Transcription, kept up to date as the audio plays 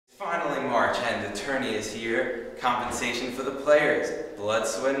March and the tourney is here. Compensation for the players. Blood,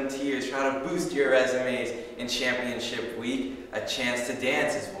 sweat, and tears. Try to boost your resumes in championship week. A chance to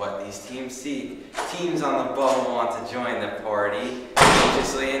dance is what these teams seek. Teams on the bubble want to join the party.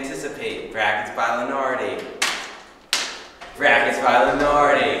 Anxiously anticipate brackets by Lenardi. Brackets by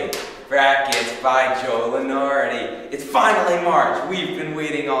Lenardi. Brackets by Joe Lenardi. It's finally March. We've been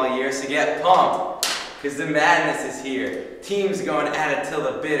waiting all year, so get pumped. Because the madness is here. Teams going at it till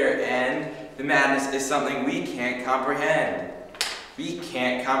the bitter end. The madness is something we can't comprehend. We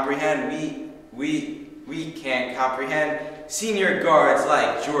can't comprehend. We can't comprehend. Senior guards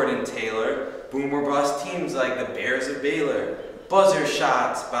like Jordan Taylor. Boomer bust teams like the Bears of Baylor. Buzzer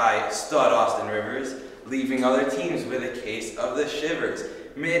shots by stud Austin Rivers. Leaving other teams with a case of the shivers.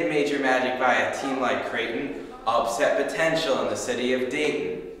 Mid-major magic by a team like Creighton. Upset potential in the city of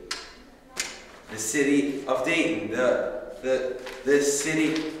Dayton. The city of Dayton, the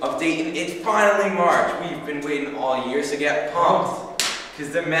city of Dayton. It's finally March. We've been waiting all year, so get pumped.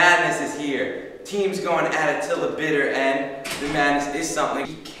 Because the madness is here. Teams going at it till the bitter end. The madness is something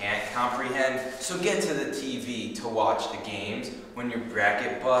you can't comprehend. So get to the TV to watch the games. When your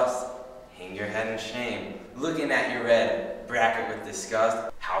bracket busts, hang your head in shame. Looking at your red bracket with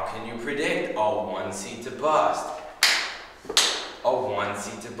disgust. How can you predict a 1 seed to bust? A 1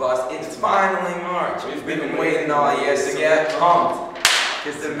 seed to bust. It's finally March. We've been waiting all year, so get pumped.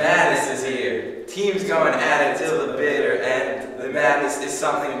 Because the madness is here. Teams going at it till the bitter end. The madness is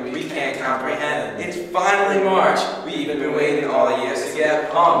something we can't comprehend. It's finally March. We've been waiting all year, so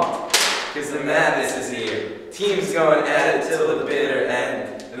get pumped. Because the madness is here. Teams going at it till the bitter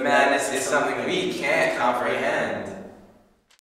end. The madness is something we can't comprehend.